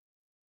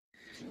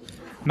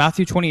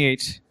Matthew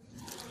 28,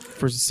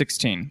 verses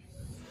 16.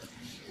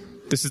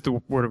 This is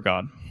the word of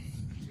God.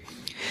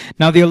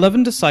 Now the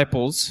 11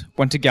 disciples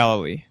went to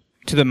Galilee,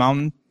 to the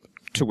mountain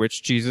to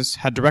which Jesus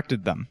had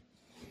directed them.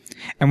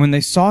 And when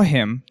they saw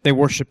him, they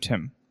worshipped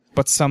him,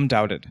 but some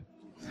doubted.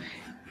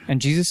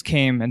 And Jesus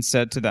came and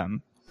said to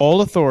them,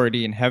 All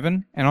authority in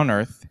heaven and on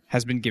earth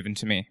has been given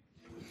to me.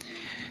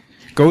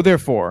 Go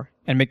therefore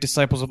and make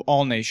disciples of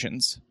all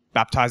nations,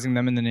 baptizing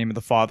them in the name of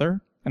the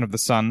Father, and of the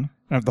Son,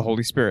 and of the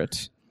Holy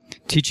Spirit,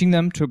 teaching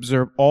them to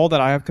observe all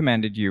that I have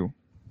commanded you.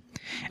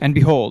 And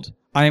behold,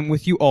 I am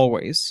with you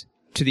always,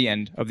 to the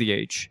end of the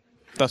age.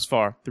 Thus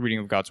far, the reading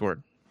of God's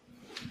Word.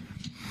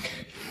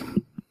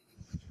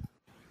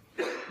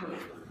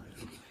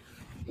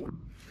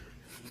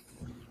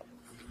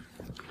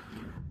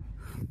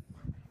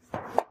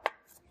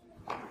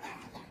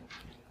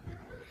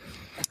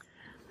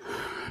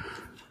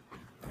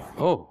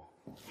 Oh,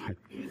 I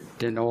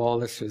didn't know all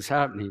this was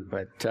happening,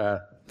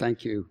 but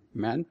thank you,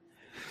 men.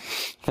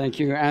 Thank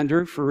you,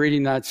 Andrew, for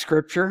reading that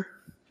scripture.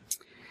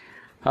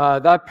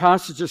 That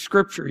passage of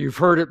scripture, you've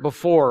heard it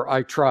before,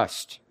 I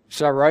trust. Is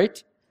that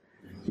right?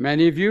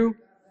 Many of you?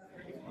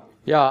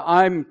 Yeah,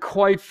 I'm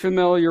quite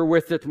familiar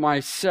with it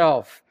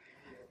myself.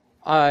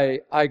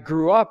 I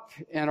grew up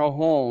in a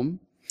home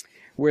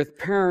with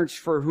parents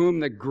for whom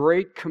the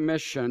Great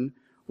Commission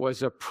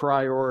was a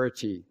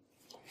priority.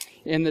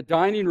 In the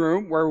dining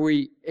room where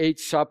we ate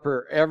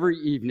supper every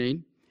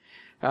evening,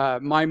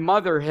 my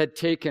mother had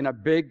taken a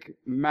big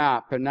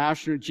map, a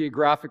National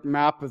Geographic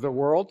map of the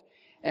world,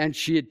 and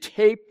she had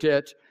taped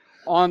it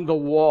on the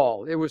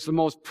wall. It was the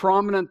most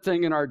prominent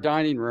thing in our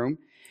dining room.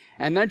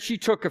 And then she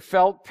took a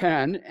felt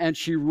pen and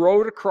she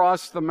wrote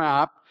across the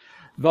map,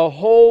 the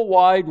whole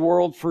wide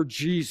world for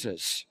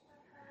Jesus.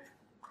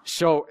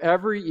 So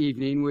every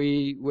evening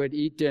we would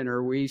eat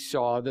dinner, we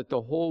saw that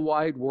the whole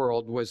wide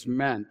world was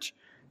meant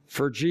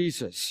for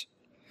Jesus.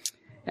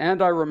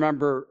 And I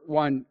remember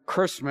one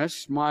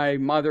Christmas, my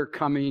mother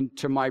coming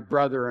to my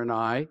brother and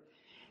I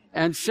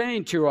and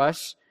saying to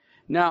us,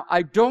 now,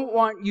 I don't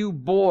want you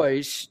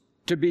boys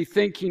to be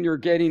thinking you're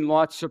getting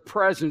lots of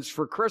presents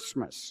for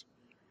Christmas,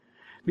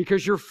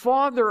 because your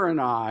father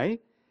and I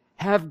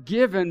have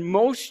given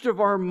most of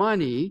our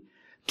money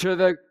to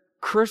the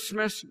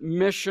Christmas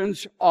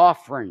missions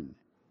offering.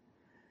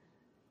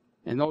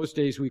 In those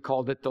days, we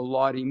called it the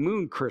Lottie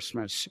Moon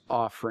Christmas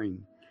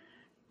offering.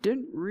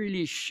 Wasn't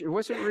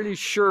really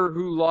sure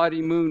who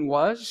Lottie Moon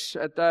was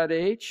at that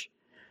age,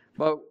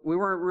 but we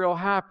weren't real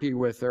happy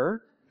with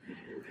her.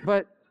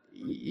 But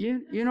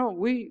you know,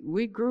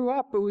 we grew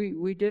up, but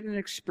we didn't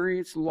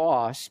experience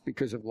loss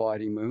because of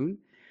Lottie Moon.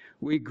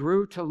 We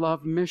grew to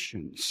love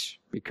missions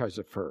because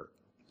of her.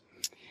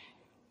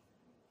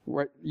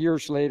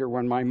 Years later,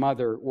 when my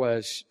mother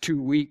was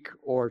too weak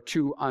or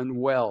too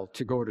unwell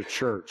to go to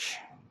church,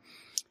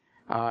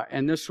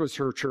 and this was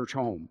her church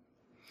home,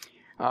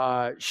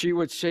 she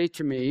would say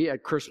to me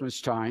at Christmas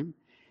time,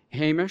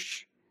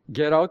 Hamish,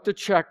 get out the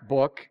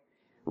checkbook,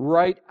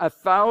 write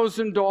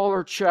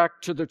 $1,000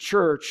 check to the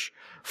church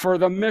for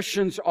the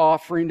missions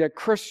offering at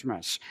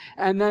Christmas,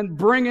 and then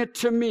bring it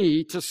to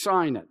me to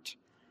sign it.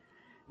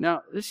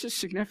 Now, this is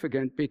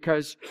significant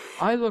because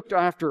I looked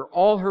after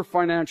all her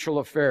financial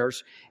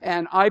affairs,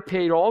 and I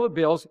paid all the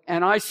bills,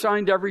 and I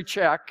signed every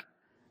check,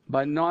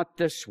 but not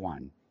this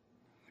one.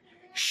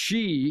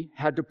 She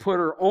had to put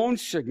her own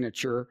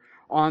signature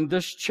on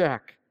this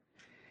check.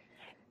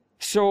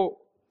 So,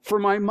 for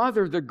my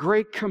mother, the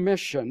Great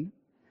Commission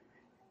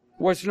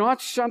was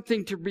not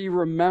something to be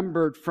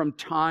remembered from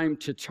time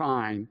to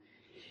time.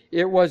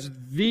 It was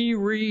the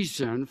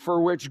reason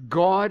for which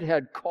God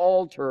had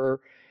called her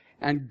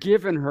and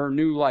given her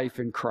new life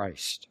in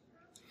Christ.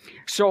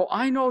 So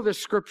I know the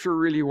scripture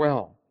really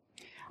well.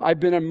 I've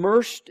been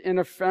immersed in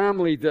a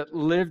family that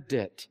lived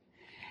it.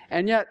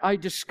 And yet I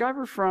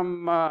discover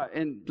from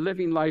in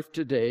living life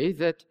today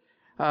that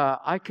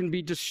I can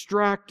be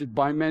distracted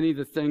by many of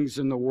the things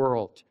in the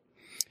world.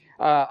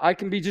 I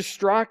can be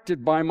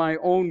distracted by my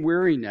own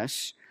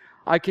weariness.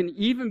 I can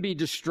even be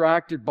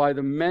distracted by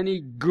the many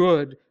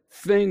good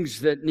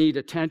things that need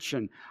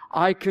attention.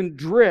 I can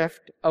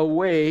drift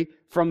away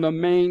from the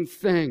main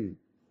thing.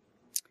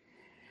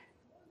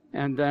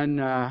 And then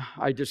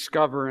I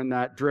discover in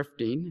that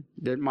drifting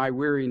that my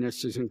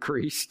weariness is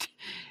increased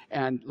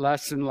and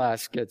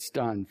less gets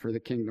done for the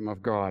kingdom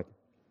of God.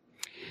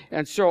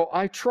 And so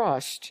I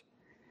trust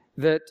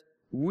that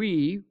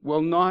we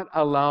will not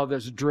allow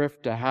this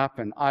drift to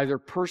happen, either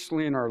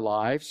personally in our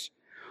lives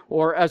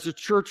or as a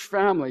church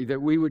family,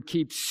 that we would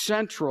keep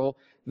central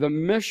the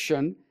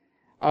mission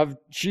of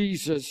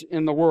Jesus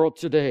in the world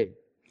today.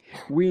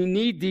 We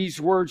need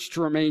these words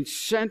to remain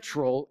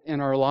central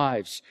in our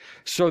lives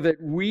so that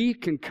we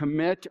can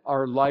commit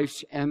our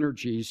life's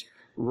energies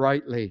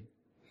rightly.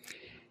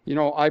 You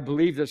know, I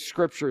believe the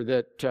scripture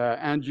that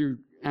Andrew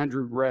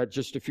read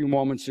just a few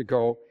moments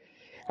ago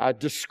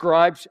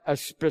describes a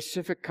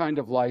specific kind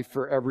of life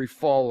for every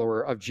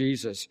follower of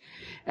Jesus.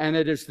 And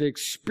it is the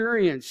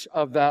experience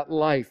of that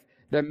life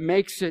that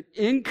makes it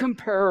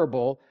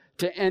incomparable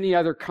to any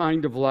other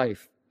kind of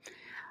life.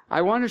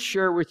 I want to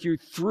share with you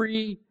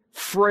 3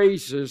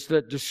 phrases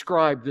that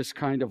describe this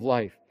kind of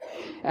life.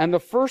 And the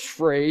first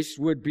phrase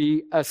would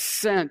be a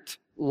sent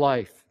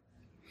life.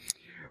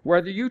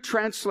 Whether you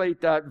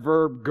translate that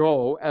verb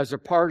go as a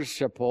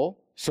participle,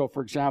 so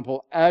for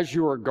example, as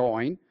you are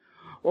going,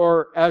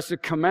 or as a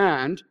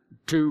command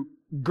to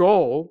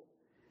go,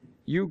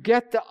 you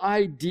get the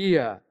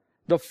idea.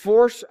 The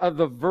force of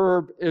the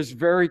verb is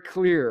very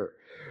clear.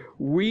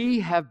 We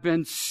have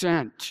been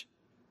sent.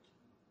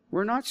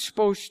 We're not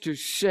supposed to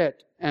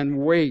sit and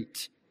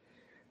wait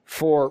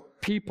for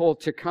people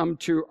to come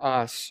to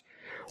us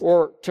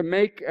or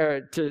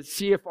to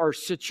see if our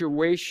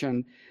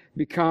situation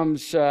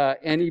becomes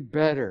any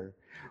better.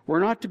 We're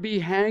not to be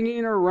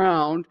hanging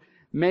around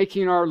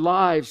making our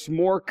lives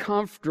more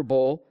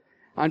comfortable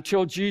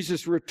until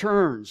Jesus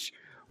returns.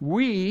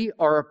 We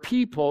are a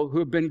people who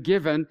have been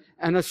given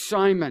an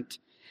assignment.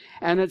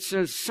 And it's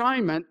an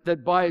assignment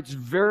that by its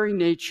very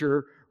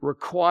nature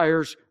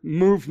requires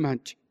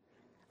movement.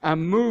 A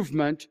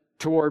movement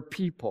toward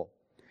people.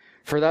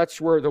 For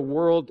that's where the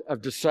world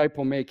of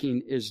disciple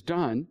making is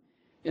done,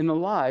 in the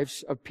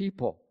lives of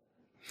people.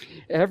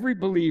 Every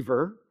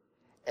believer,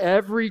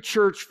 every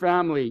church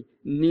family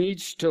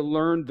needs to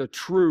learn the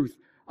truth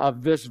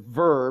of this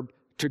verb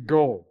to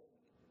go.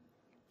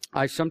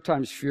 I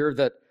sometimes fear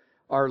that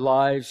our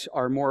lives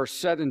are more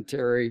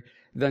sedentary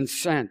than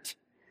sent.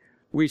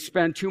 We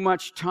spend too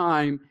much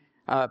time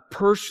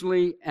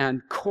personally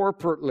and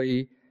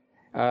corporately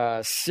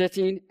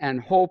sitting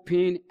and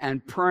hoping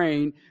and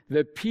praying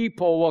that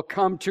people will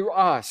come to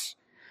us.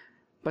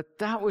 But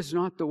that was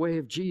not the way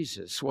of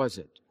Jesus, was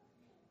it?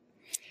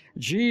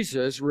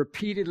 Jesus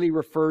repeatedly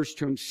refers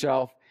to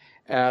himself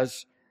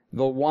as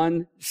the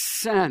one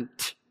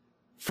sent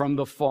from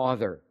the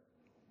Father.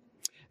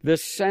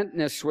 This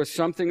sentness was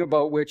something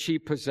about which he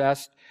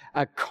possessed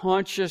a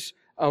conscious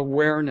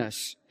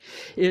awareness.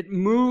 It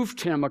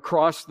moved him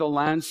across the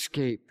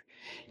landscape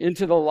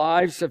into the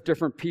lives of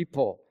different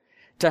people,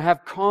 to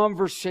have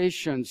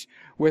conversations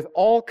with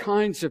all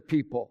kinds of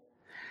people.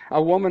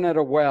 A woman at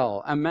a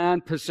well, a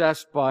man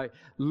possessed by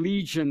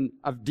legion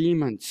of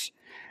demons,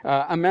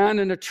 a man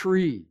in a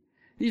tree.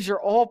 These are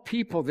all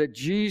people that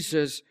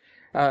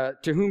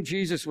to whom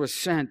Jesus was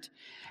sent.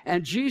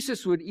 And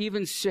Jesus would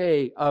even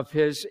say of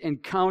his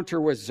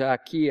encounter with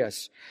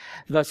Zacchaeus,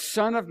 the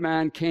Son of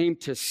Man came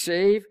to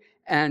save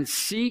and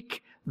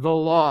seek the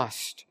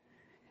lost.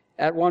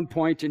 At one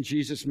point in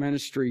Jesus'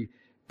 ministry,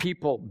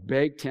 people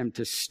begged him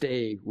to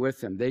stay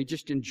with them. They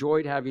just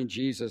enjoyed having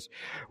Jesus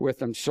with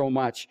them so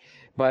much.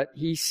 But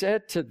he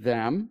said to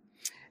them,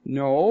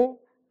 no,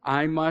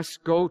 I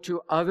must go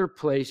to other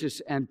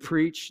places and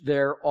preach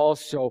there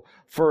also,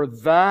 for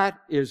that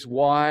is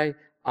why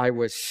I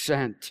was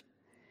sent.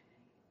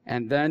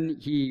 And then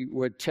he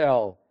would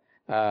tell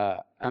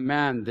a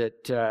man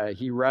that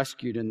he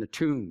rescued in the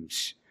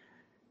tombs,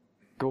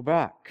 go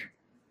back.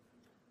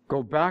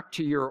 Go back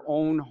to your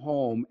own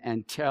home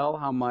and tell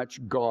how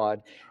much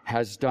God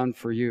has done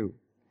for you.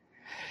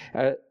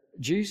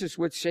 Jesus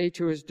would say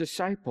to his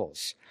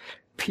disciples,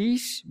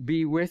 peace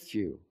be with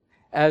you.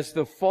 As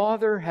the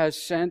Father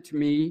has sent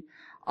me,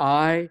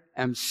 I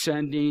am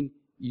sending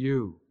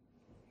you.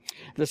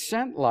 The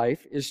sent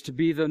life is to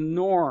be the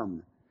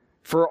norm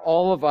for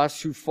all of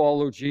us who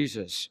follow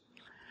Jesus.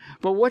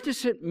 But what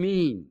does it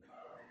mean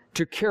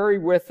to carry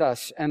with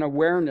us an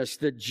awareness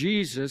that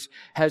Jesus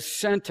has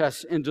sent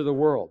us into the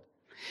world?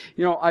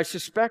 You know, I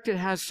suspect it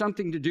has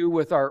something to do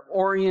with our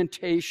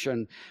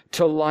orientation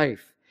to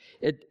life.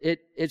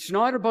 It's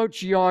not about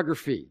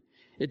geography.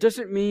 It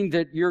doesn't mean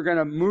that you're going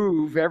to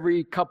move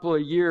every couple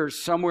of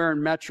years somewhere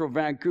in Metro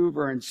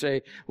Vancouver and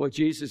say, well,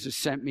 Jesus has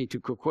sent me to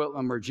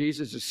Coquitlam or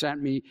Jesus has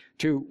sent me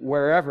to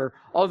wherever,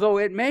 although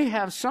it may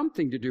have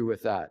something to do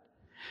with that.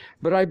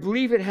 But I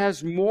believe it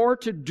has more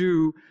to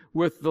do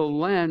with the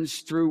lens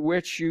through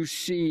which you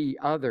see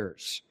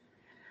others.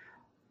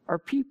 Are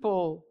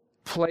people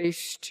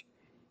placed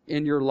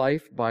in your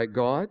life by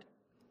God?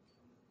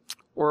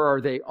 Or are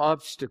they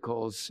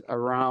obstacles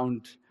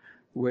around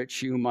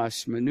which you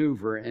must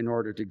maneuver in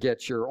order to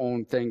get your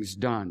own things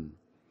done?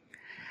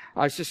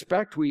 I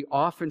suspect we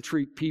often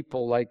treat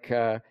people like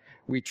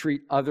we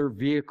treat other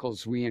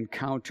vehicles we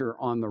encounter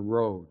on the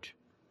road.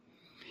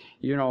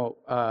 You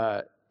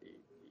know,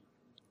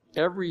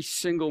 every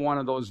single one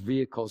of those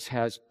vehicles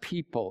has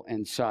people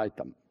inside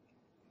them.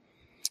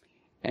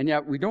 And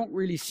yet we don't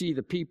really see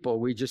the people,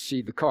 we just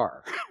see the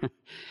car.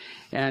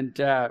 And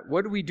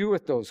what do we do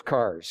with those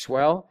cars?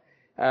 Well,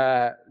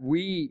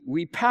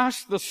 we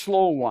pass the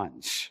slow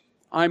ones.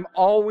 I'm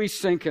always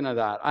thinking of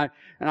that.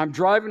 And I'm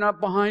driving up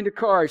behind a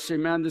car. I say,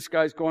 man, this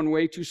guy's going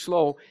way too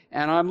slow.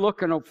 And I'm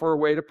looking for a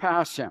way to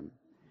pass him.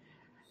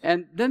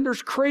 And then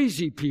there's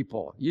crazy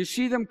people. You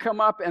see them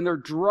come up and they're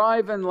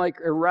driving like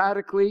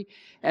erratically.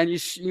 And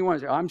you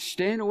want to say, I'm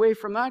staying away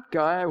from that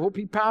guy. I hope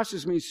he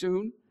passes me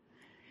soon.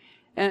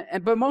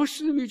 But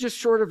most of them you just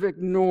sort of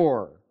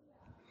ignore.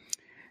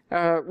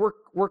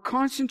 We're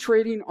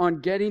concentrating on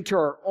getting to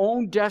our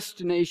own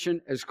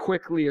destination as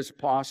quickly as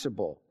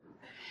possible.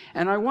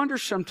 And I wonder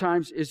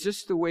sometimes, is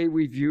this the way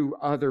we view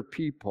other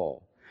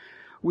people?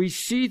 We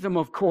see them,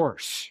 of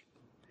course.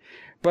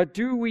 But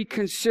do we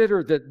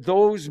consider that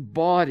those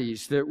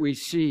bodies that we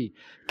see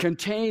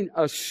contain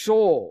a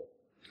soul?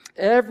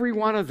 Every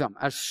one of them,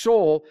 a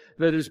soul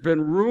that has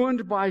been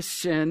ruined by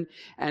sin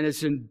and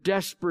is in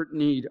desperate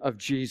need of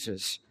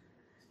Jesus.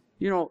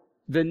 You know,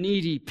 the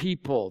needy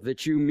people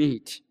that you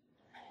meet,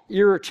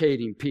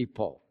 irritating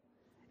people,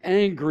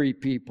 angry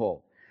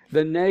people,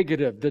 the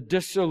negative, the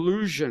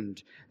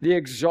disillusioned, the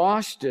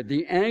exhausted,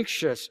 the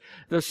anxious,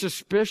 the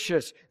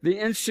suspicious, the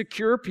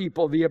insecure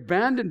people, the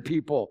abandoned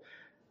people.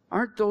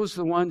 Aren't those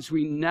the ones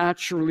we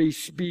naturally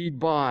speed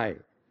by?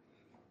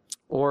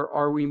 Or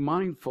are we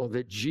mindful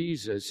that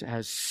Jesus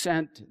has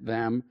sent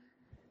them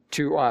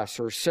to us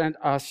or sent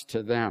us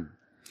to them?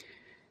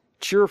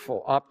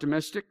 Cheerful,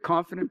 optimistic,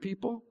 confident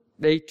people,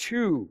 they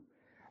too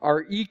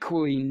are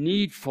equally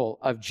needful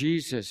of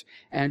Jesus,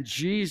 and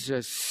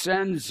Jesus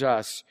sends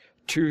us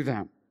to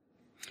them.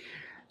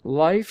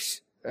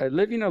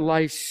 Living a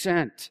life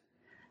sent,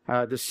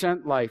 the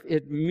sent life,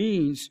 it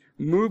means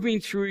moving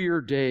through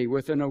your day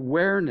with an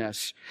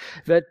awareness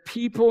that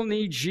people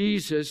need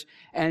Jesus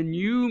and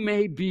you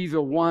may be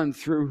the one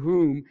through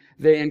whom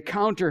they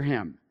encounter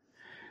Him.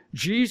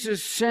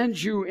 Jesus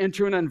sends you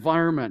into an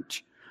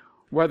environment,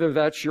 whether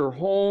that's your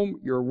home,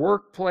 your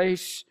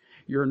workplace,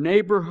 your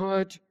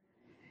neighborhood,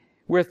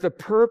 with the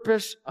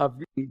purpose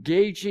of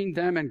engaging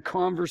them in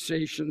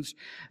conversations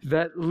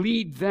that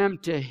lead them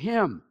to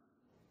Him.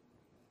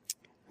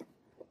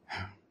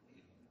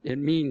 It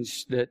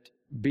means that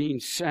being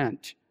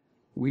sent,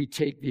 we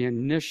take the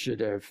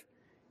initiative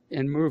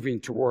in moving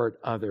toward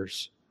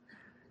others.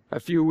 A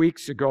few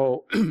weeks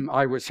ago,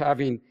 I was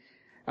having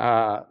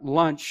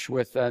lunch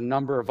with a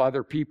number of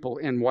other people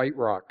in White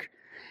Rock.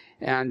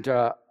 And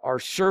our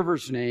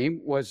server's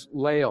name was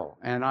Lael.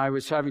 And I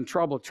was having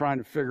trouble trying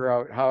to figure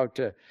out how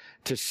to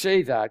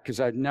say that because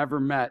I'd never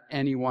met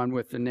anyone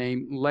with the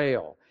name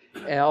Lael.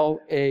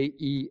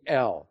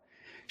 L-A-E-L.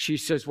 She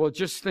says, well,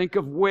 just think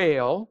of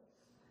whale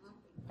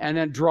and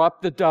then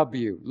drop the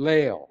W,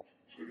 Lael.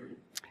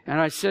 And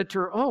I said to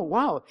her, oh,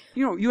 wow,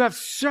 you have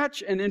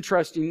such an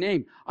interesting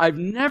name. I've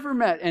never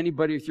met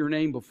anybody with your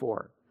name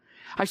before.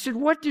 I said,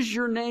 what does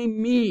your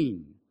name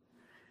mean?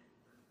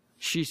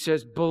 She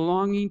says,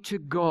 belonging to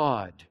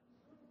God.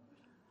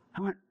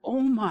 I went, oh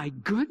my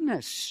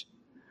goodness.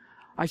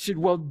 I said,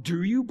 well,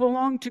 do you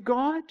belong to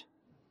God?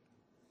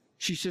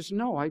 She says,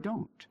 no, I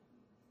don't.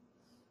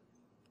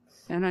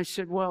 And I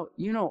said, well,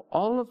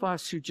 all of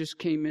us who just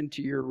came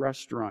into your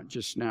restaurant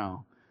just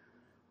now,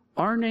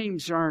 our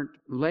names aren't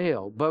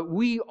Lael, but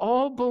we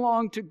all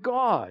belong to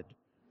God.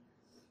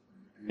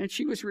 And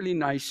she was really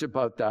nice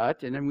about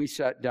that. And then we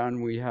sat down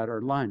and we had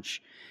our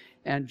lunch.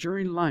 And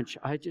during lunch,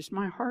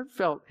 my heart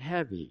felt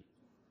heavy.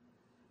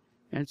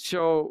 And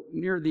so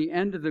near the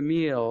end of the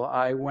meal,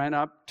 I went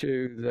up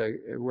to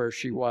where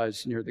she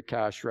was near the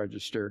cash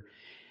register.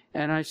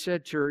 And I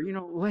said to her,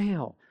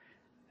 Lael,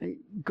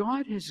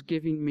 God has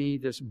given me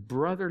this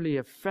brotherly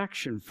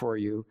affection for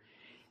you.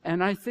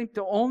 And I think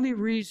the only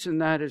reason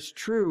that is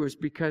true is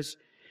because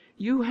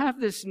you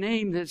have this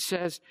name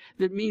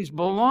that means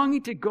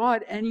belonging to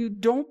God, and you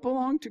don't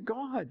belong to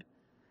God.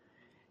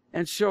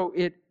 And so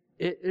it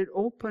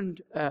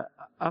opened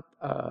up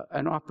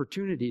an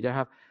opportunity to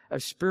have a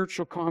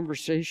spiritual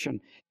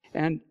conversation.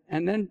 And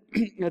then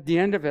at the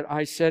end of it,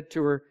 I said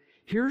to her,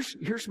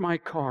 here's my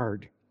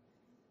card.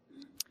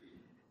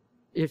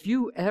 If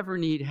you ever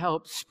need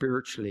help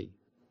spiritually,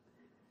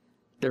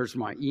 there's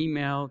my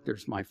email,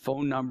 there's my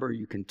phone number,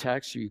 you can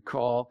text, you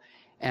call.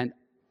 And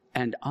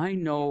I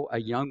know a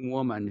young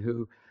woman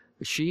who,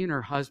 she and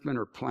her husband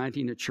are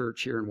planting a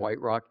church here in White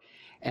Rock,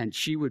 and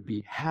she would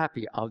be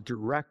happy. I'll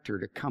direct her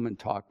to come and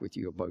talk with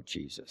you about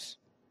Jesus.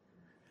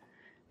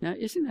 Now,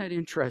 isn't that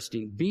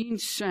interesting? Being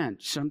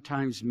sent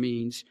sometimes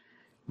means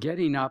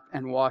getting up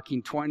and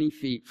walking 20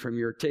 feet from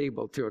your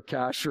table to a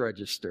cash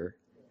register.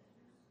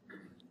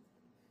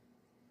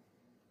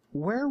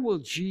 Where will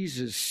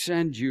Jesus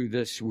send you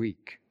this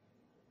week?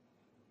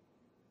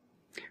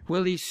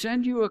 Will He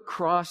send you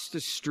across the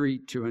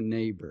street to a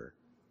neighbor?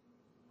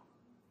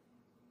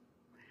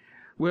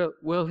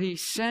 Will He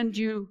send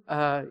you,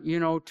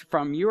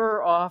 from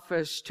your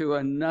office to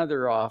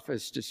another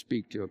office to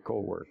speak to a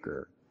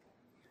coworker?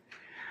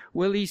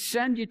 Will He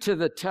send you to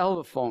the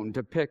telephone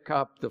to pick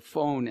up the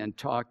phone and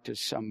talk to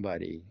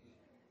somebody?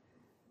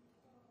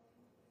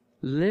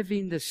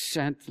 Living the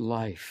sent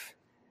life.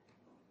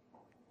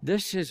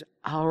 This is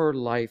our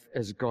life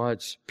as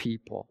God's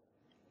people.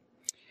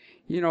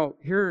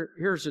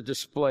 Here's a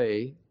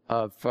display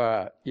of,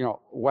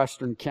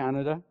 Western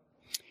Canada.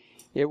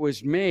 It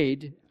was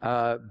made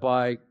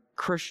by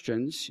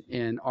Christians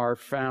in our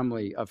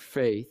family of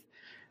faith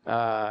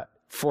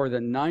for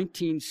the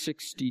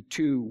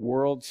 1962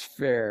 World's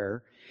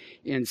Fair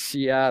in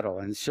Seattle.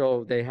 And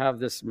so they have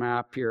this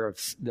map here of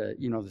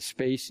the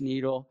Space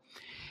Needle.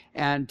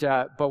 And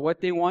but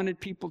what they wanted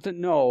people to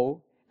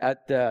know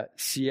at the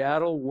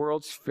Seattle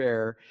World's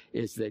Fair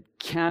is that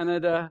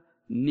Canada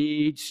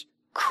needs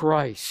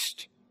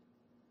Christ.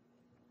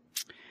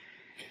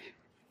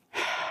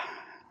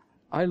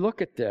 I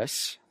look at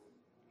this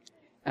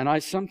and I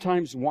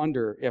sometimes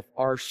wonder if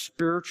our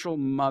spiritual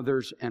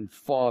mothers and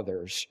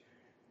fathers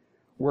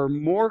were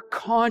more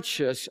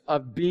conscious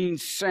of being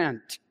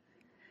sent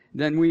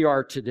than we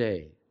are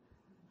today.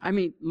 I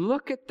mean,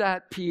 look at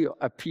that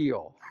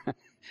appeal.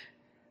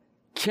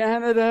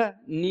 Canada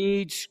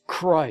needs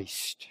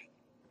Christ.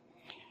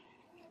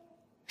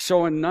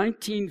 So in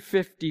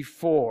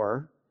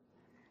 1954,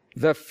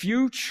 the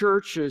few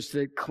churches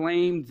that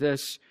claimed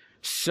this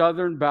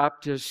Southern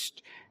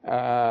Baptist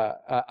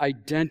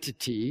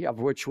identity, of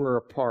which we're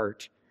a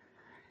part,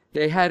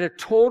 they had a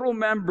total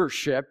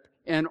membership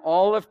in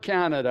all of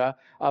Canada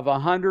of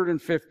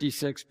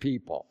 156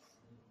 people.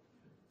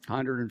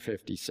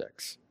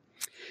 156.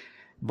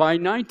 By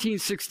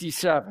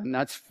 1967,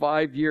 that's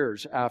 5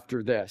 years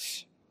after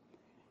this,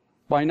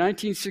 by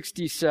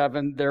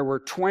 1967, there were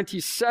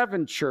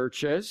 27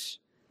 churches.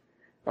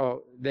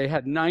 Oh, they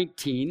had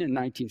 19 in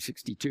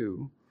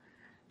 1962.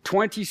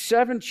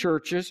 27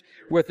 churches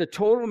with a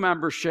total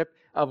membership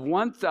of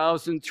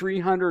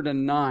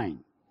 1,309.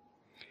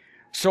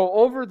 So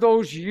over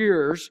those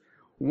years,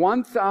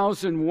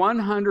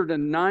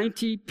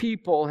 1,190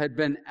 people had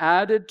been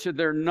added to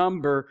their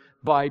number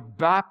by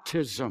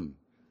baptism.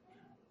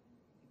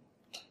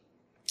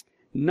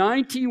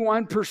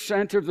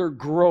 91% of their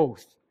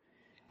growth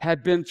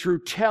had been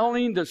through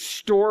telling the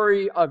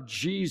story of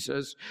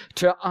Jesus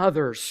to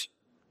others.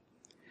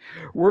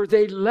 Were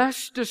they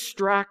less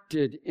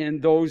distracted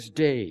in those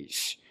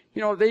days?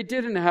 You know, they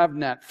didn't have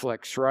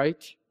Netflix,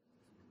 right?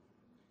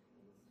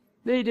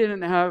 They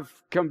didn't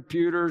have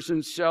computers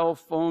and cell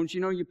phones.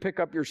 You know, you pick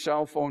up your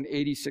cell phone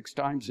 86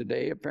 times a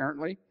day,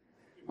 apparently,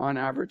 on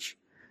average.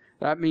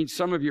 That means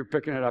some of you are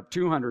picking it up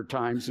 200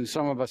 times, and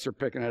some of us are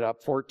picking it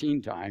up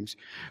 14 times.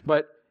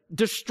 But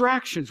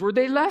distractions, were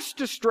they less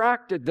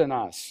distracted than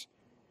us?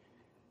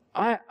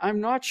 I'm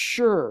not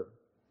sure.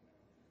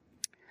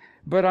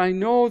 But I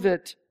know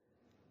that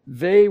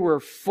they were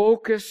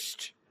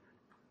focused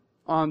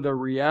on the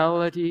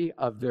reality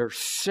of their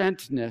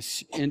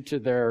sentness into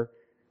their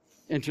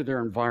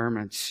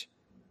environments.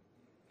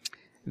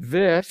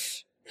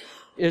 This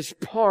is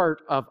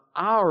part of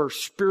our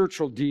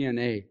spiritual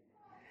DNA.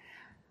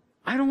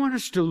 I don't want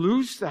us to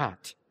lose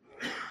that.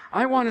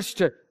 I want us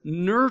to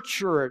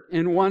nurture it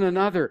in one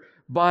another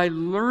by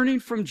learning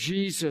from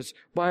Jesus,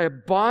 by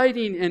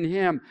abiding in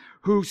Him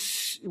who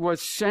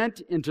was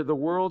sent into the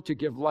world to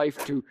give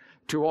life to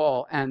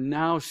all and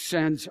now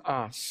sends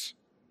us.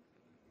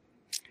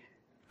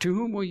 To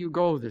whom will you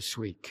go this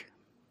week?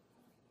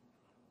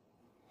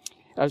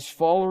 As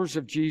followers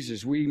of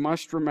Jesus, we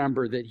must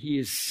remember that He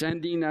is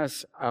sending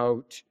us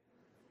out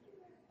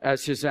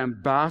as His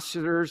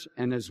ambassadors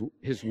and as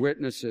His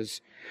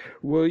witnesses.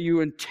 Will you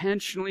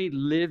intentionally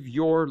live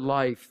your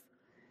life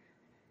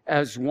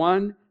as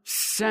one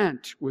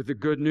sent with the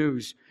good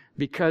news?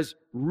 Because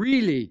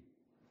really,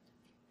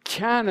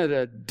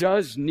 Canada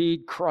does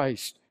need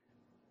Christ.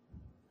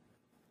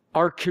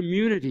 Our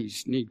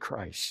communities need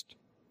Christ.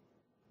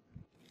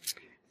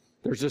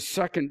 There's a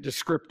second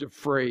descriptive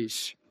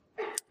phrase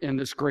in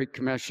this Great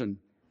Commission.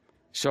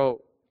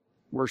 So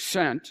we're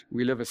sent,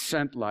 we live a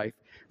sent life,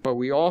 but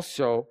we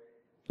also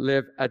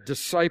live a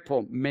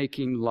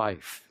disciple-making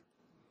life.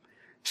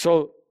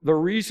 So the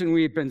reason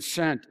we've been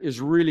sent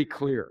is really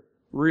clear,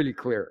 really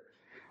clear.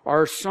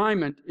 Our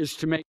assignment is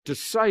to make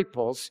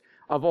disciples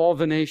of all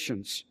the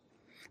nations,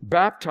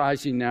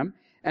 baptizing them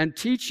and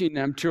teaching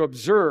them to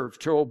observe,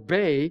 to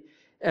obey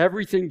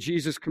everything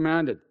Jesus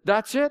commanded.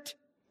 That's it.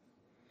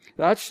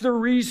 That's the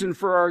reason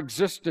for our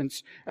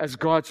existence as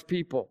God's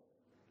people.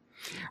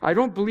 I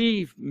don't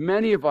believe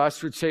many of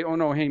us would say, oh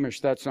no, Hamish,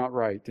 that's not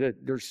right.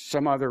 There's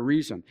some other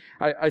reason.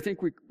 I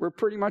think we're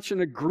pretty much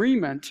in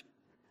agreement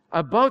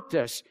about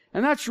this.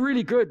 And that's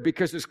really good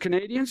because as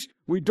Canadians,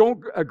 we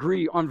don't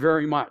agree on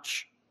very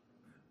much.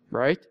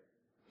 Right?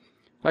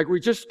 Like we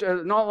just,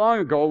 not long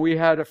ago, we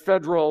had a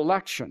federal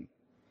election.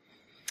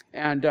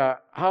 And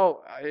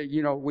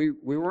we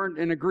weren't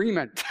in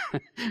agreement,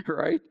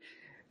 right?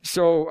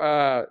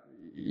 So,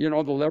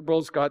 the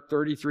Liberals got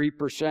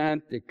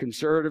 33%, the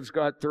Conservatives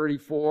got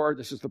 34%,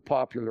 this is the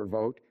popular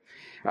vote.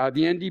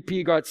 The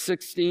NDP got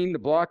 16%, the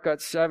Bloc got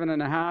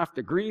 7.5%,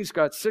 the Greens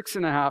got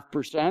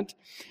 6.5%.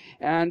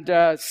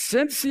 And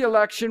since the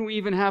election, we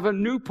even have a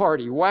new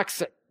party,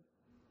 Wexit,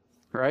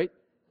 right?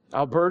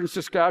 Alberta and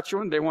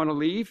Saskatchewan, they want to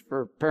leave,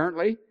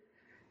 apparently.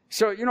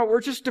 So,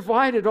 we're just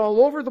divided all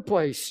over the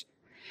place.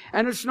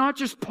 And it's not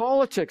just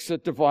politics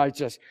that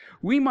divides us.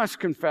 We must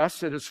confess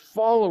that as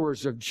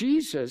followers of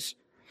Jesus,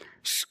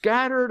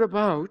 scattered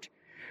about,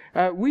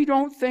 we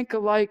don't think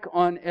alike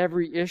on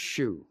every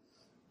issue.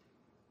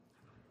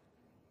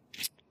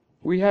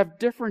 We have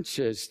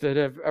differences that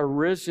have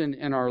arisen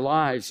in our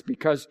lives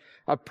because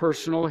of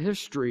personal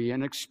history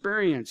and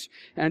experience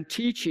and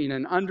teaching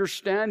and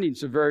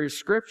understandings of various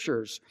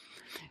scriptures.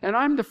 And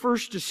I'm the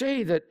first to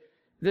say that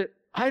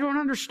I don't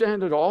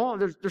understand it all.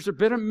 There's a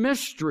bit of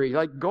mystery,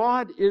 like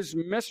God is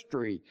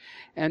mystery.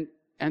 And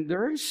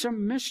there is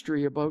some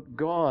mystery about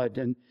God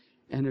and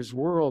His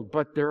world,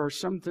 but there are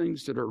some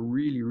things that are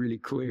really, really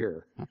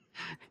clear.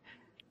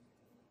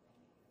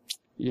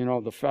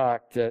 the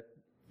fact that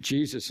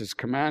Jesus has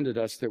commanded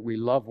us that we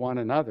love one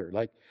another.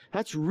 Like,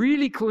 that's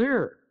really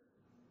clear.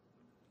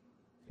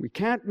 We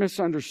can't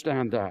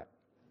misunderstand that.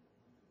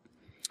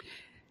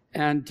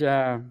 And,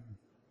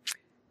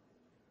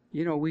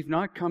 we've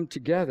not come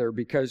together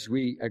because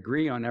we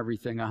agree on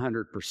everything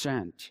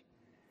 100%,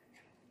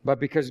 but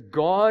because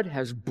God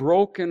has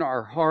broken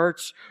our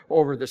hearts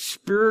over the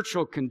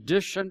spiritual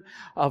condition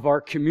of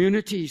our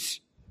communities.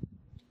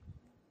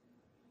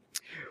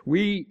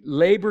 We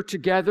labor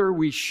together,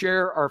 we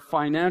share our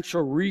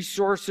financial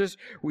resources,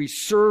 we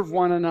serve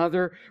one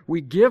another,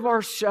 we give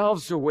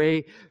ourselves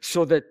away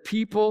so that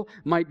people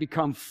might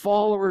become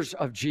followers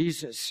of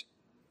Jesus.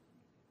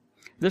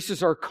 This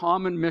is our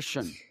common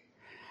mission,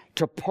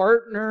 to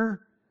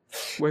partner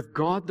with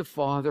God the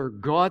Father,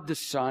 God the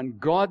Son,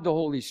 God the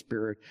Holy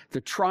Spirit,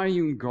 the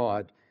triune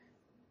God,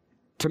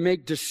 to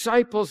make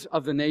disciples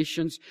of the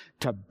nations,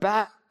 to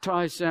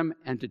baptize them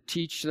and to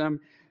teach them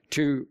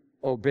to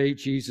obey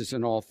Jesus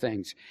in all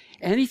things.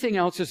 Anything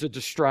else is a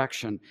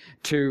distraction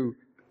to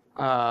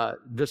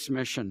this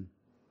mission.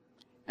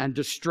 And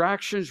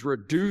distractions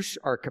reduce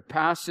our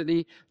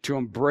capacity to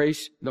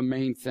embrace the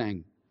main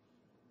thing.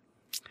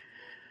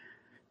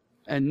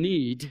 A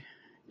need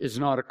is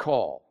not a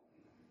call.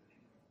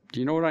 Do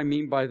you know what I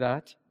mean by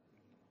that?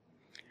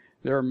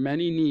 There are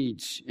many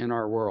needs in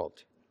our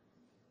world.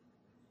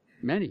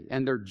 Many.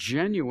 And they're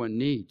genuine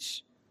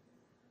needs.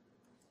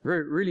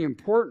 Very, really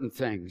important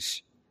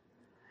things.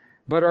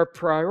 But our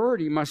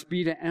priority must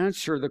be to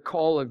answer the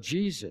call of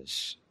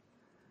Jesus.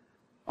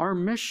 Our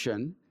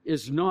mission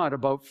is not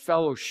about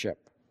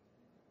fellowship.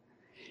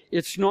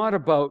 It's not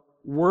about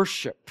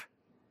worship.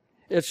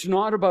 It's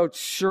not about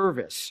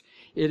service.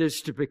 It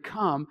is to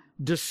become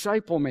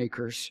disciple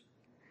makers.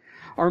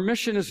 Our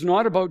mission is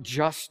not about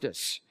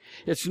justice.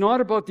 It's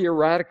not about the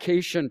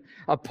eradication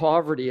of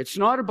poverty. It's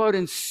not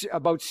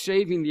about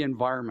saving the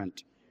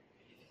environment.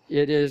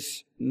 It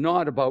is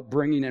not about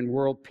bringing in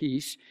world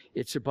peace.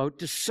 It's about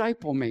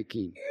disciple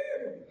making.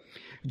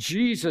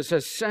 Jesus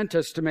has sent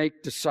us to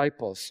make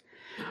disciples.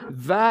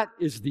 That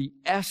is the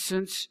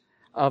essence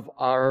of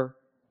our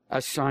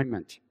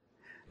assignment.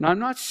 Now, I'm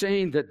not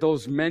saying that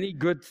those many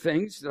good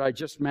things that I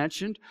just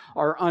mentioned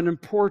are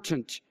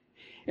unimportant.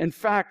 In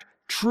fact,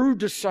 true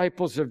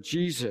disciples of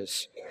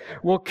Jesus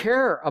will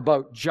care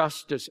about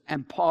justice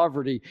and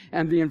poverty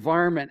and the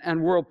environment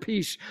and world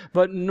peace,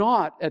 but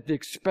not at the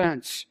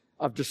expense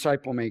of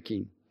disciple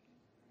making.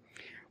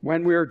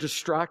 When we are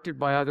distracted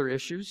by other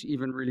issues,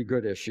 even really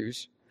good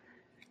issues,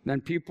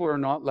 then people are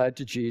not led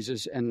to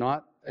Jesus and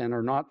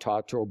are not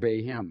taught to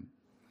obey Him.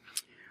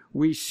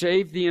 We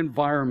save the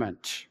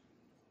environment.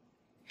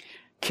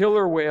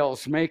 Killer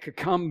whales make a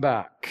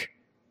comeback,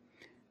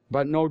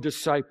 but no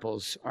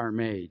disciples are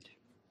made.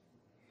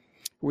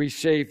 We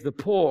save the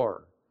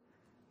poor.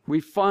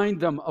 We find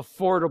them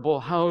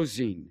affordable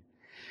housing.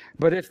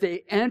 But if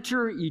they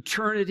enter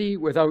eternity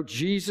without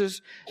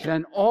Jesus,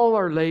 then all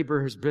our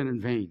labor has been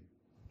in vain.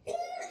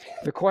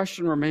 The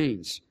question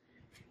remains,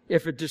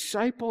 if a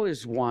disciple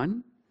is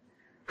one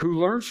who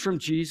learns from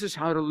Jesus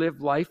how to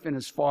live life in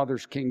His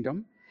Father's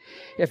kingdom,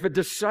 if a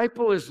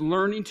disciple is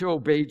learning to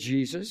obey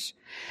Jesus,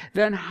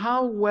 then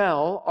how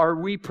well are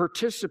we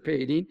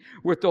participating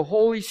with the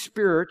Holy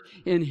Spirit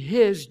in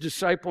His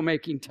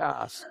disciple-making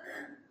task?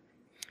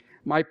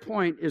 My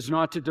point is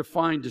not to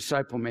define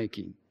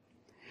disciple-making,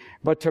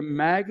 but to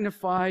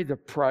magnify the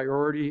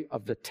priority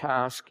of the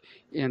task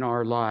in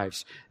our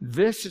lives.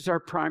 This is our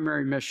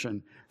primary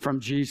mission from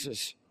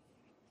Jesus.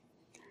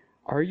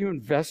 Are you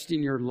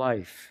investing your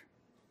life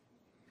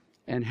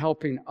and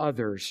helping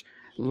others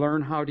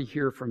learn how to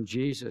hear from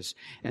Jesus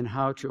and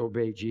how to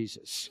obey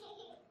Jesus?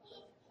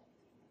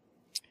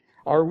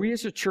 Are we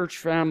as a church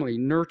family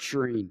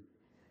nurturing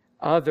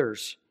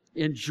others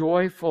in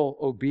joyful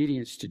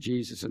obedience to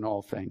Jesus in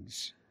all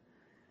things?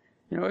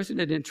 Isn't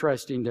it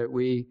interesting that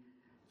we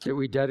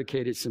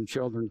dedicated some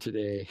children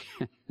today?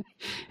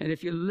 And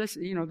if you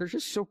listen, they're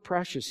just so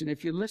precious. And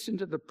if you listen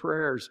to the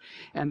prayers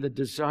and the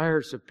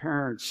desires of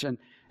parents, and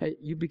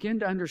you begin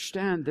to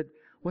understand that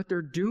what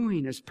they're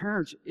doing as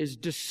parents is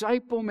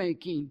disciple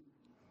making,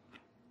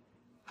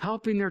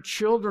 helping their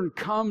children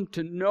come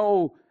to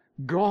know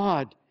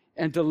God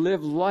and to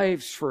live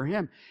lives for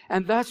Him.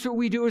 And that's what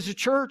we do as a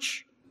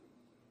church.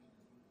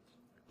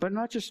 But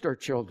not just our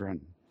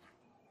children,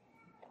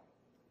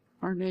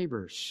 our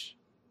neighbors,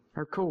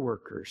 our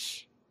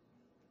co-workers,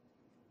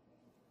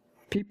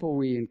 people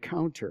we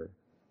encounter.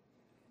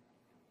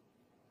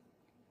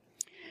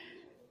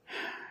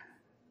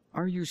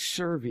 Are you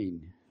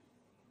serving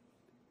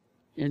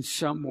in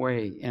some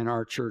way in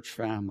our church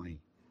family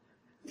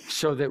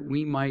so that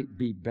we might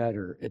be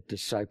better at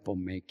disciple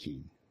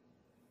making?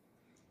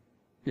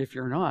 If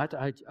you're not,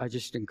 I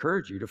just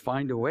encourage you to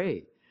find a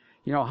way.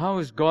 How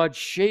has God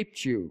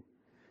shaped you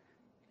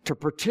to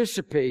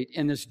participate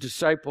in this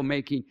disciple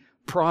making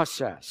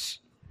process?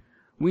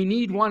 We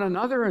need one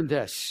another in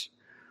this.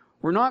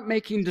 We're not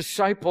making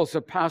disciples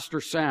of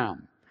Pastor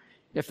Sam.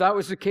 If that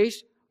was the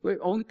case,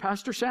 only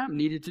Pastor Sam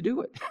needed to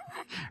do it,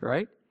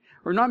 right?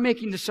 We're not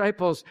making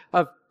disciples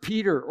of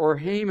Peter or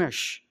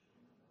Hamish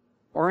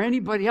or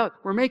anybody else.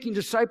 We're making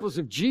disciples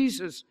of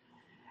Jesus.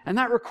 And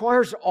that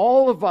requires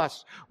all of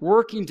us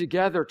working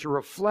together to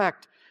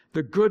reflect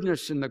the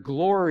goodness and the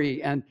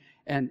glory and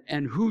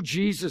who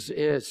Jesus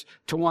is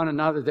to one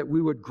another, that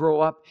we would grow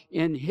up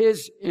in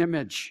His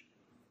image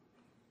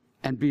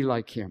and be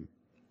like Him.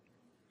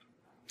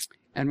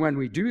 And when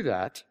we do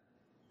that,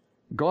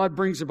 God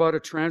brings about a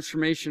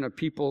transformation of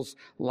people's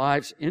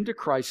lives into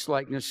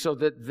Christ-likeness so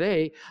that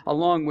they,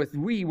 along with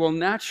we, will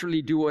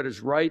naturally do what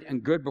is right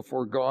and good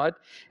before God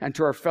and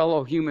to our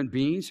fellow human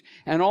beings.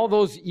 And all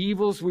those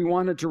evils we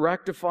wanted to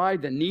rectify,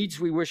 the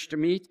needs we wish to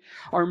meet,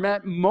 are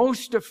met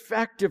most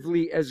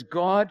effectively as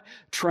God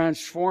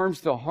transforms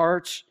the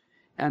hearts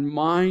and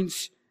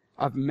minds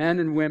of men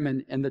and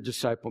women in the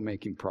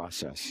disciple-making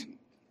process.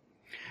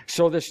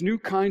 So this new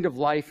kind of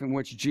life in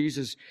which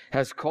Jesus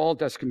has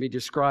called us can be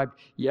described,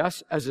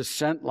 yes, as a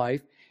sent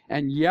life,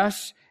 and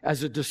yes,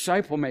 as a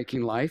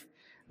disciple-making life,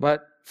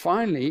 but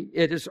finally,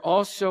 it is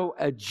also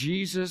a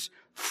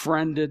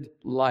Jesus-friended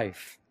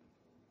life.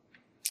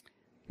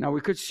 Now,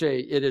 we could say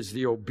it is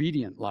the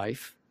obedient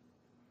life,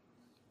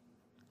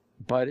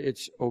 but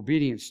it's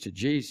obedience to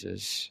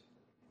Jesus,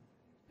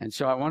 and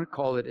so I want to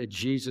call it a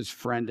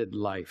Jesus-friended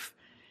life.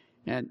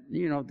 And,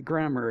 the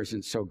grammar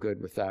isn't so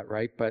good with that,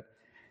 right? But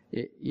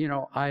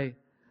I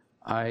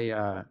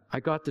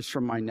got this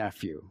from my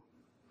nephew.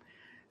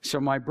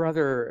 So my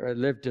brother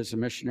lived as a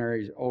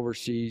missionary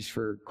overseas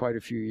for quite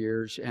a few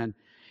years, and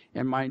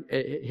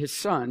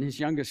his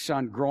youngest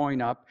son,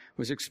 growing up,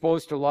 was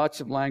exposed to lots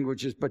of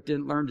languages, but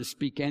didn't learn to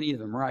speak any of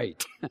them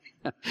right.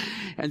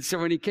 And so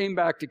when he came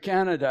back to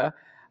Canada,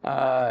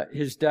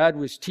 his dad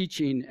was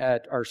teaching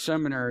at our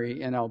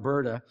seminary in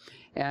Alberta,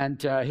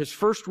 and his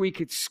first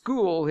week at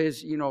school,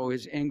 his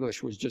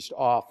English was just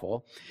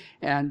awful.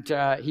 And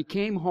he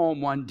came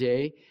home one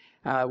day,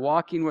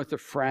 walking with a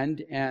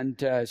friend, and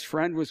his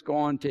friend was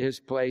going to his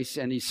place,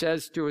 and he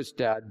says to his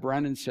dad,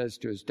 Brennan says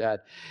to his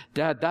dad,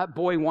 "Dad, that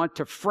boy want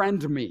to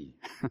friend me."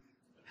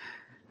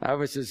 That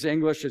was his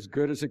English as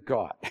good as it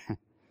got.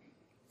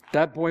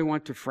 That boy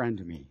want to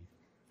friend me.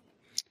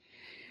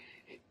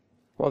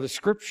 Well, the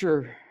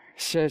scripture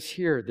says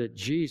here that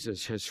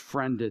Jesus has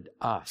friended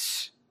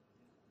us.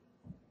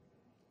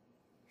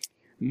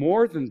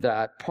 More than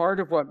that, part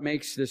of what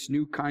makes this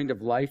new kind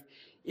of life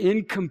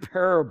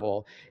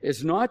incomparable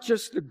is not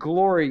just the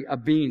glory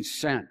of being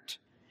sent.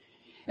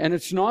 And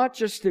it's not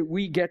just that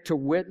we get to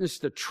witness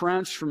the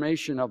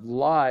transformation of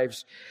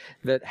lives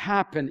that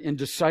happen in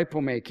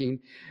disciple making,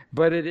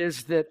 but it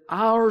is that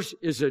ours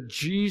is a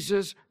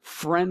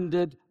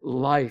Jesus-friended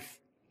life.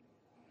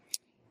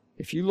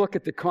 If you look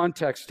at the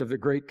context of the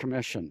Great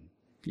Commission,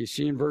 you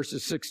see in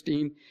verses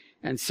 16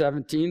 and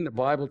 17, the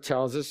Bible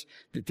tells us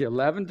that the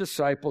 11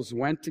 disciples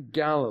went to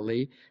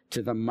Galilee,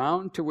 to the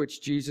mountain to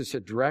which Jesus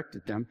had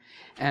directed them.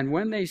 And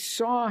when they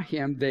saw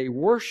Him, they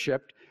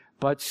worshiped,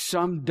 but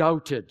some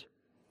doubted.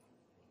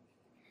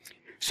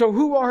 So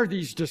who are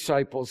these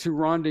disciples who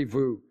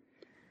rendezvous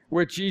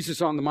with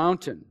Jesus on the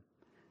mountain?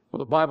 Well,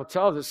 the Bible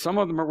tells us some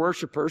of them are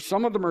worshipers,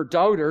 some of them are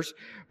doubters,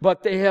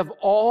 but they have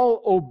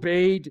all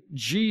obeyed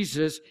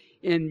Jesus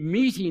in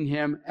meeting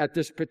Him at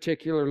this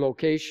particular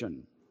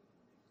location.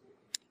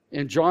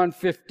 In John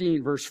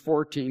 15, verse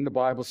 14,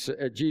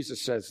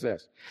 Jesus says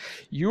this,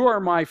 "You are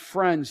my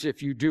friends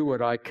if you do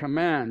what I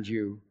command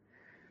you.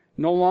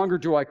 No longer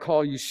do I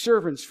call you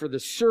servants, for the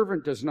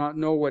servant does not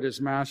know what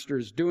his master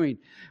is doing.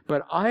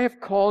 But I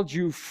have called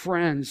you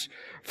friends,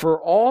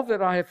 for all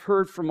that I have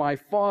heard from my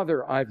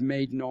Father I've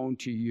made known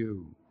to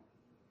you."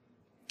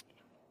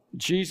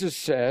 Jesus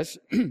says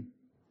that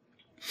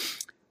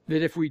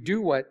if we do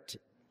what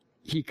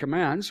He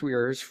commands, we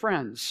are His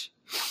friends.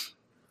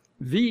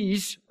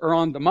 These are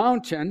on the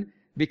mountain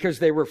because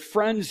they were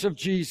friends of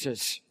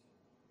Jesus.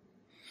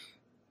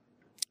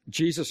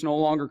 Jesus no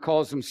longer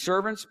calls them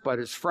servants, but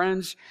His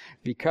friends,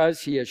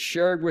 because He has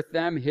shared with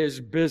them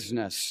His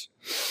business.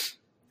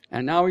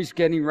 And now He's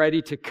getting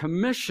ready to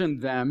commission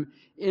them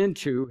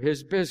into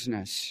His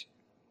business.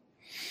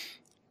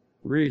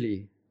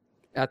 Really,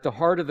 at the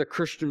heart of the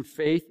Christian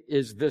faith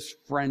is this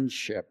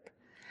friendship.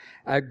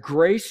 A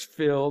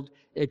grace-filled,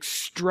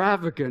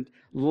 extravagant,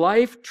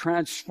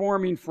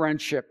 life-transforming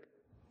friendship.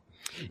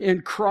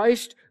 In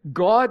Christ,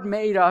 God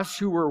made us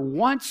who were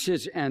once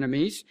His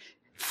enemies,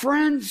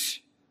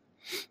 friends.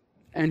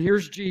 And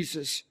here's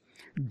Jesus,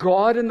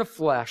 God in the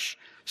flesh,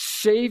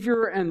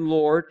 Savior and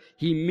Lord.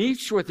 He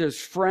meets with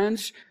His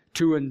friends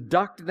to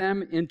induct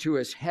them into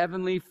His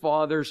heavenly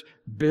Father's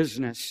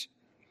business.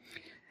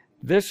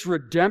 This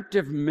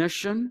redemptive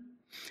mission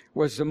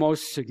was the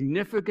most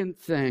significant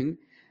thing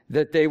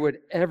that they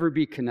would ever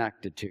be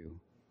connected to.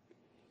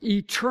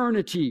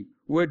 Eternity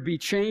would be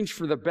changed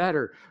for the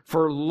better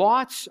for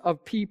lots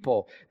of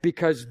people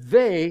because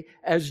they,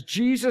 as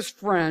Jesus'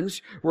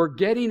 friends, were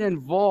getting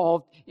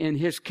involved in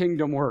His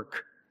kingdom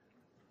work.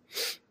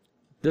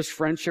 This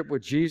friendship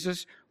with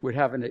Jesus would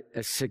have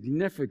a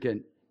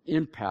significant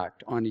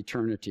impact on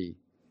eternity.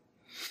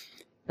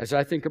 As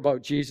I think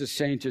about Jesus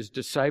saying to His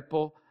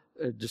disciples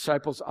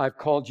disciples, I've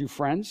called you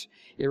friends.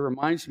 It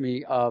reminds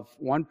me of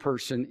one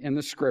person in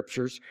the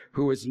scriptures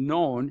who is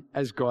known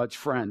as God's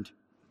friend.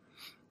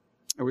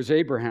 It was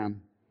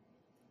Abraham.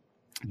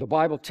 The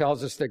Bible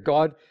tells us that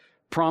God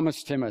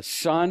promised him a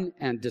son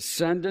and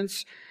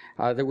descendants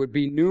that would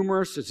be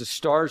numerous as the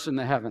stars in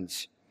the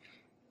heavens.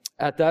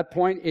 At that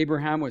point,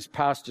 Abraham was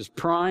past his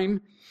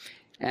prime,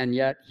 and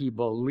yet he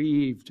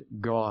believed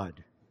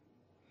God.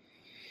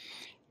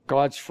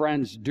 God's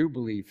friends do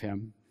believe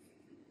him.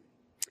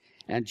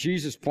 And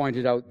Jesus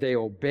pointed out they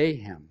obey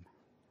him.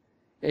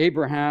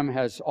 Abraham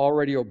has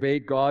already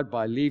obeyed God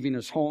by leaving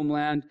his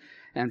homeland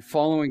and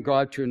following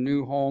God to a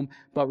new home.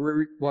 But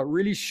what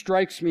really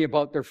strikes me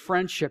about their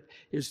friendship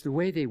is the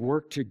way they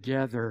work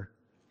together.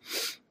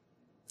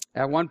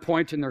 At one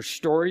point in their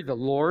story, the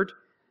Lord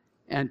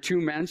and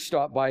two men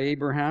stop by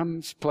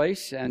Abraham's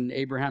place, and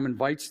Abraham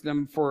invites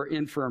them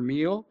in for a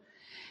meal.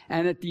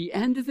 And at the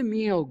end of the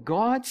meal,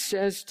 God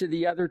says to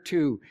the other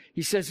two,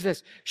 he says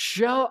this,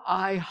 "Shall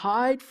I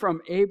hide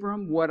from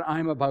Abram what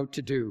I'm about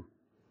to do?"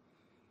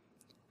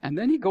 And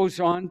then he goes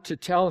on to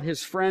tell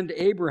his friend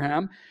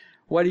Abraham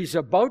what he's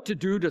about to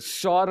do to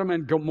Sodom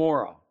and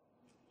Gomorrah.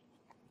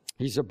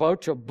 He's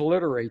about to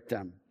obliterate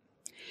them.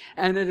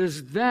 And it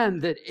is then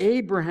that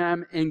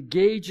Abraham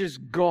engages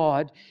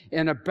God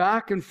in a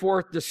back and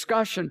forth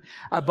discussion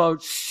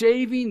about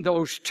saving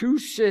those two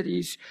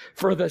cities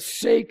for the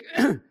sake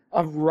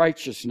of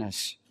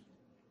righteousness.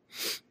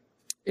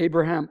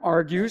 Abraham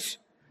argues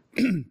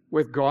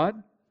with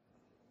God.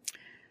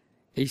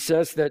 He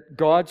says that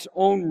God's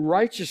own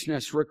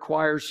righteousness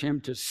requires him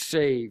to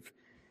save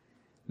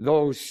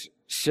those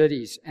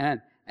cities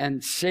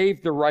and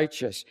save the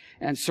righteous.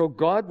 And so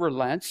God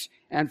relents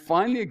and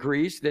finally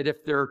agrees that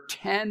if there are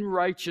 10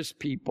 righteous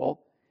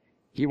people,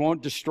 he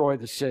won't destroy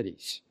the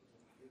cities.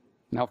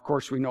 Now, of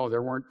course, we know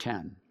there weren't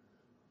 10.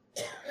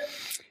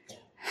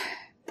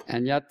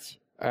 And yet,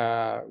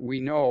 we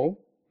know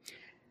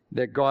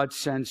that God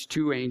sends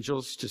two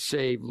angels to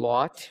save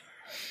Lot,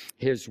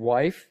 his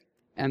wife,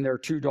 and their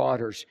two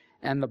daughters.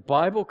 And the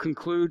Bible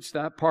concludes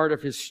that part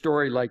of his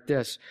story like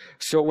this.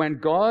 So when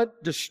God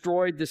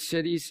destroyed the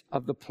cities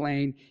of the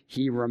plain,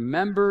 he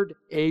remembered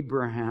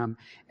Abraham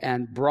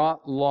and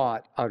brought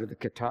Lot out of the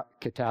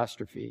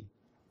catastrophe.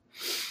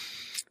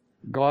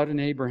 God and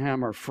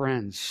Abraham are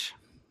friends.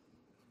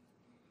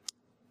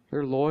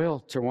 They're loyal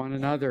to one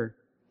another.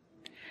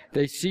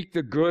 They seek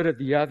the good of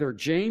the other.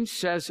 James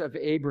says of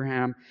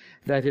Abraham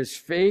that his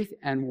faith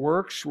and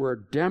works were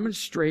a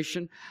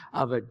demonstration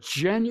of a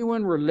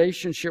genuine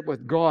relationship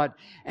with God,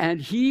 and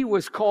he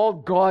was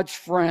called God's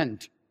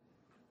friend.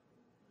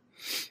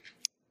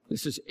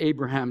 This is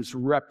Abraham's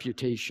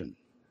reputation.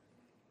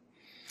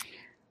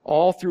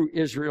 All through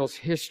Israel's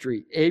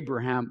history,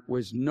 Abraham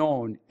was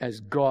known as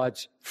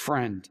God's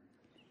friend.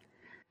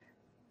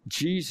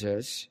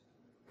 Jesus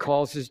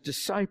calls his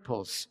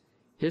disciples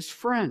his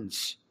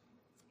friends.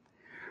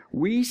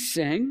 We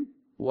sing,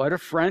 "What a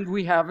friend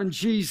we have in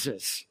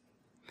Jesus."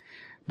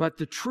 But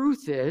the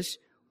truth is,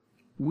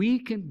 we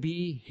can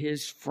be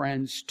his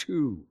friends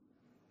too.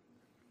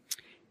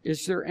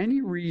 Is there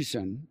any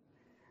reason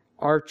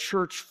our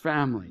church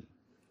family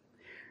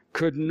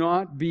could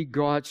not be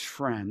God's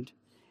friend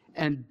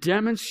and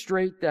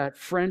demonstrate that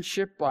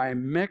friendship by a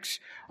mix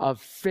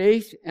of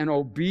faith and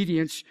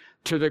obedience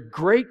to the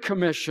great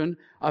commission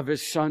of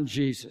his son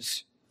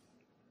Jesus?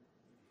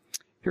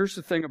 Here's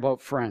the thing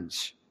about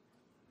friends.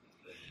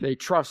 They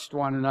trust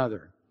one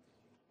another.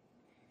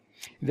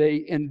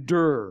 They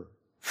endure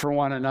for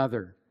one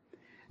another.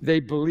 They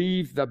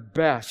believe the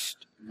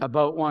best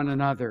about one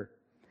another.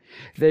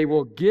 They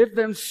will give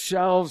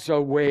themselves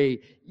away,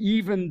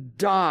 even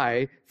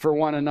die for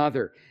one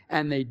another.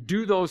 And they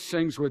do those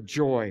things with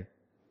joy.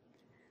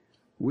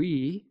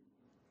 We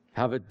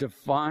have a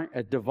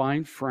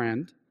divine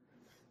friend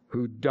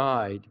who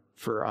died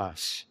for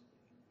us.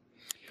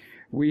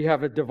 We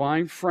have a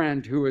divine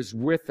friend who is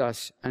with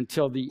us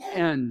until the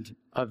end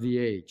of the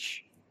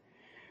age.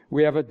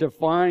 We have a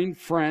divine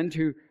friend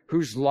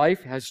whose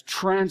life has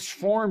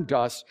transformed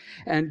us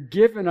and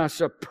given us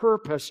a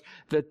purpose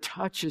that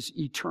touches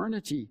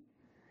eternity.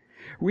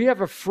 We have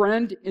a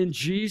friend in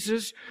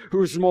Jesus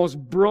who is the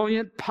most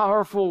brilliant,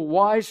 powerful,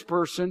 wise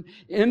person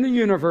in the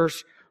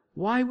universe.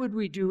 Why would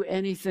we do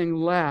anything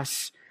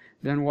less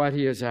than what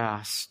he has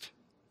asked?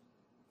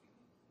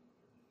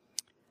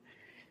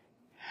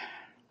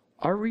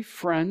 Are we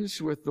friends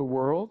with the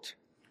world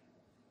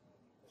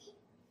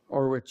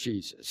or with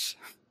Jesus?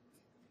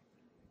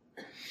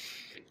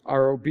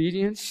 Our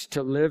obedience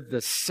to live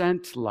the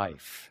sent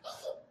life,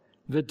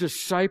 the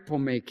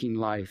disciple-making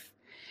life,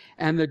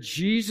 and the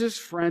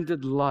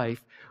Jesus-friended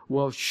life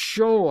will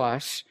show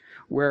us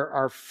where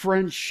our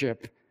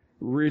friendship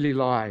really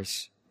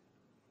lies.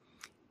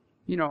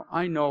 You know,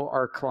 I know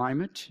our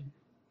climate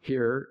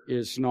here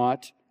is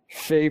not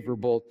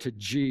favorable to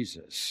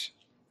Jesus.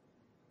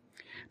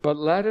 But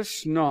let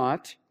us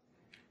not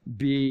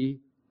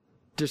be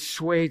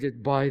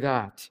dissuaded by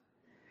that.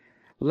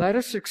 Let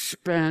us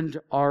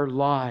expend our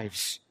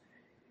lives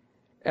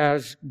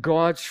as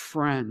God's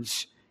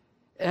friends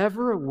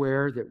ever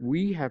aware that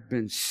we have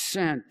been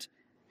sent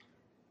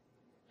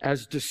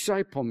as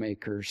disciple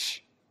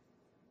makers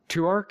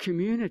to our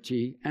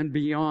community and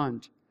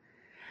beyond.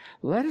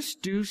 Let us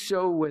do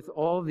so with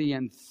all the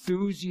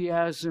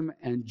enthusiasm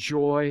and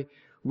joy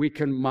we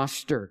can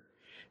muster,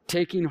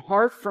 taking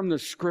heart from the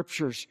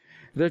Scriptures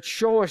that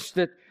show us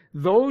that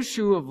those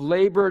who have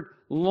labored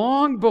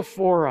long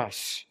before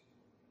us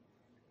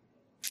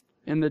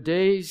in the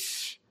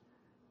days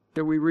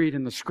that we read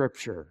in the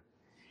Scripture,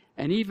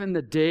 and even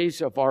the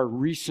days of our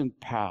recent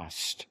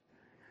past,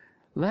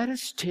 let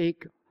us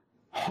take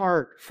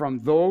heart from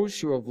those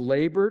who have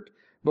labored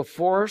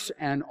before us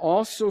and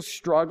also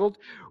struggled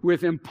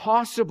with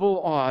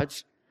impossible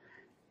odds,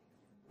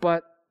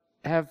 but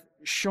have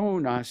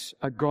shown us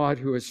a God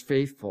who is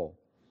faithful.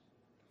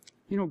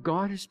 You know,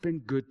 God has been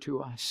good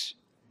to us,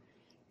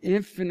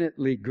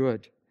 infinitely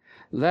good.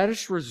 Let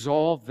us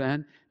resolve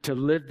then to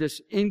live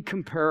this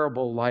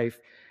incomparable life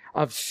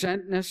of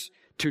sentness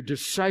to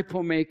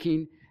disciple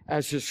making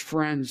as His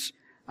friends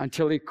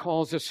until He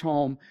calls us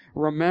home,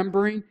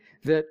 remembering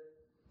that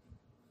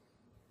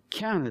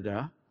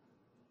Canada,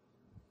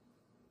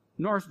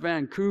 North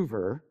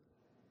Vancouver,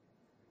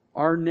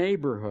 our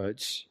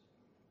neighborhoods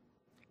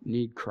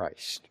need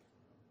Christ.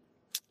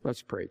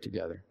 Let's pray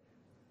together.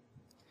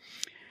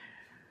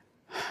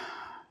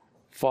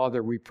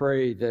 Father, we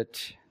pray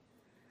that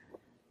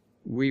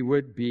we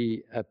would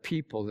be a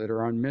people that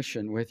are on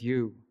mission with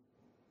You.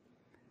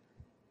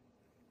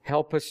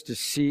 Help us to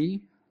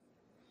see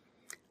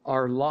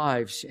our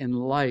lives in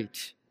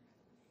light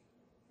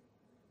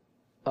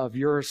of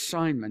Your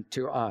assignment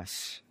to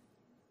us.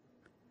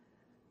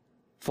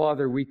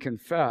 Father, we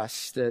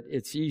confess that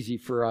it's easy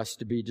for us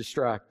to be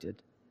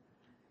distracted.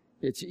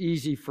 It's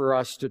easy for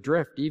us to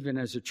drift, even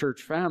as a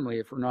church family,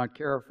 if we're not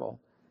careful.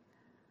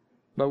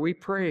 But we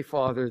pray,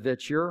 Father,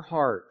 that Your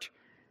heart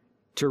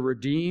to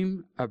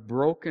redeem a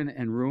broken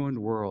and ruined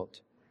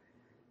world,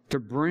 to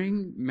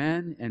bring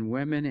men and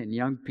women and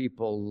young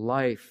people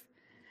life,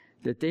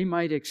 that they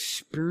might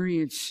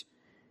experience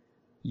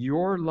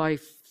Your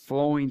life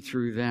flowing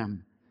through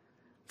them.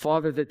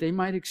 Father, that they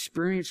might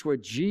experience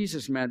what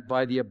Jesus meant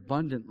by the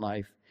abundant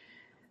life.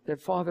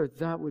 That, Father,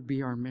 that would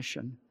be our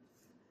mission.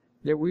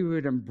 That we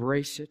would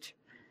embrace it.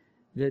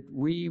 That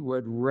we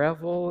would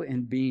revel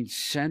in being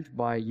sent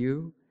by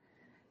You.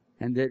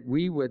 And that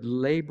we would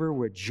labor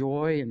with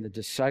joy in the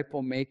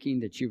disciple making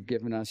that You've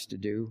given us to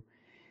do.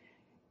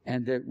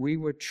 And that we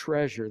would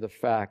treasure the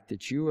fact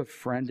that You have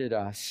friended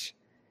us.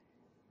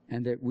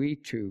 And that we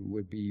too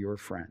would be Your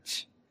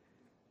friends.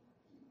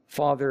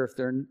 Father, if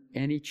there are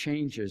any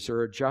changes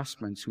or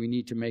adjustments we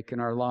need to make in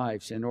our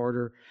lives in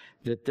order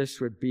that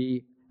this would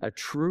be a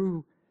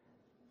true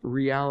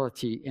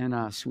reality in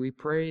us, we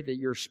pray that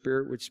Your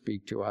Spirit would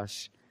speak to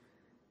us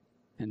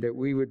and that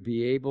we would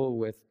be able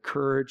with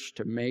courage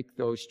to make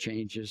those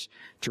changes,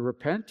 to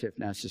repent if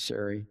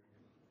necessary,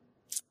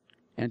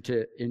 and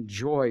to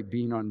enjoy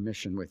being on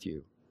mission with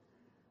You.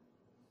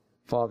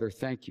 Father,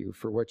 thank You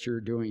for what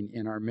You're doing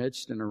in our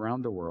midst and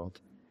around the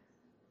world.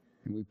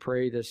 And we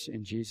pray this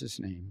in Jesus'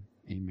 name.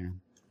 Amen.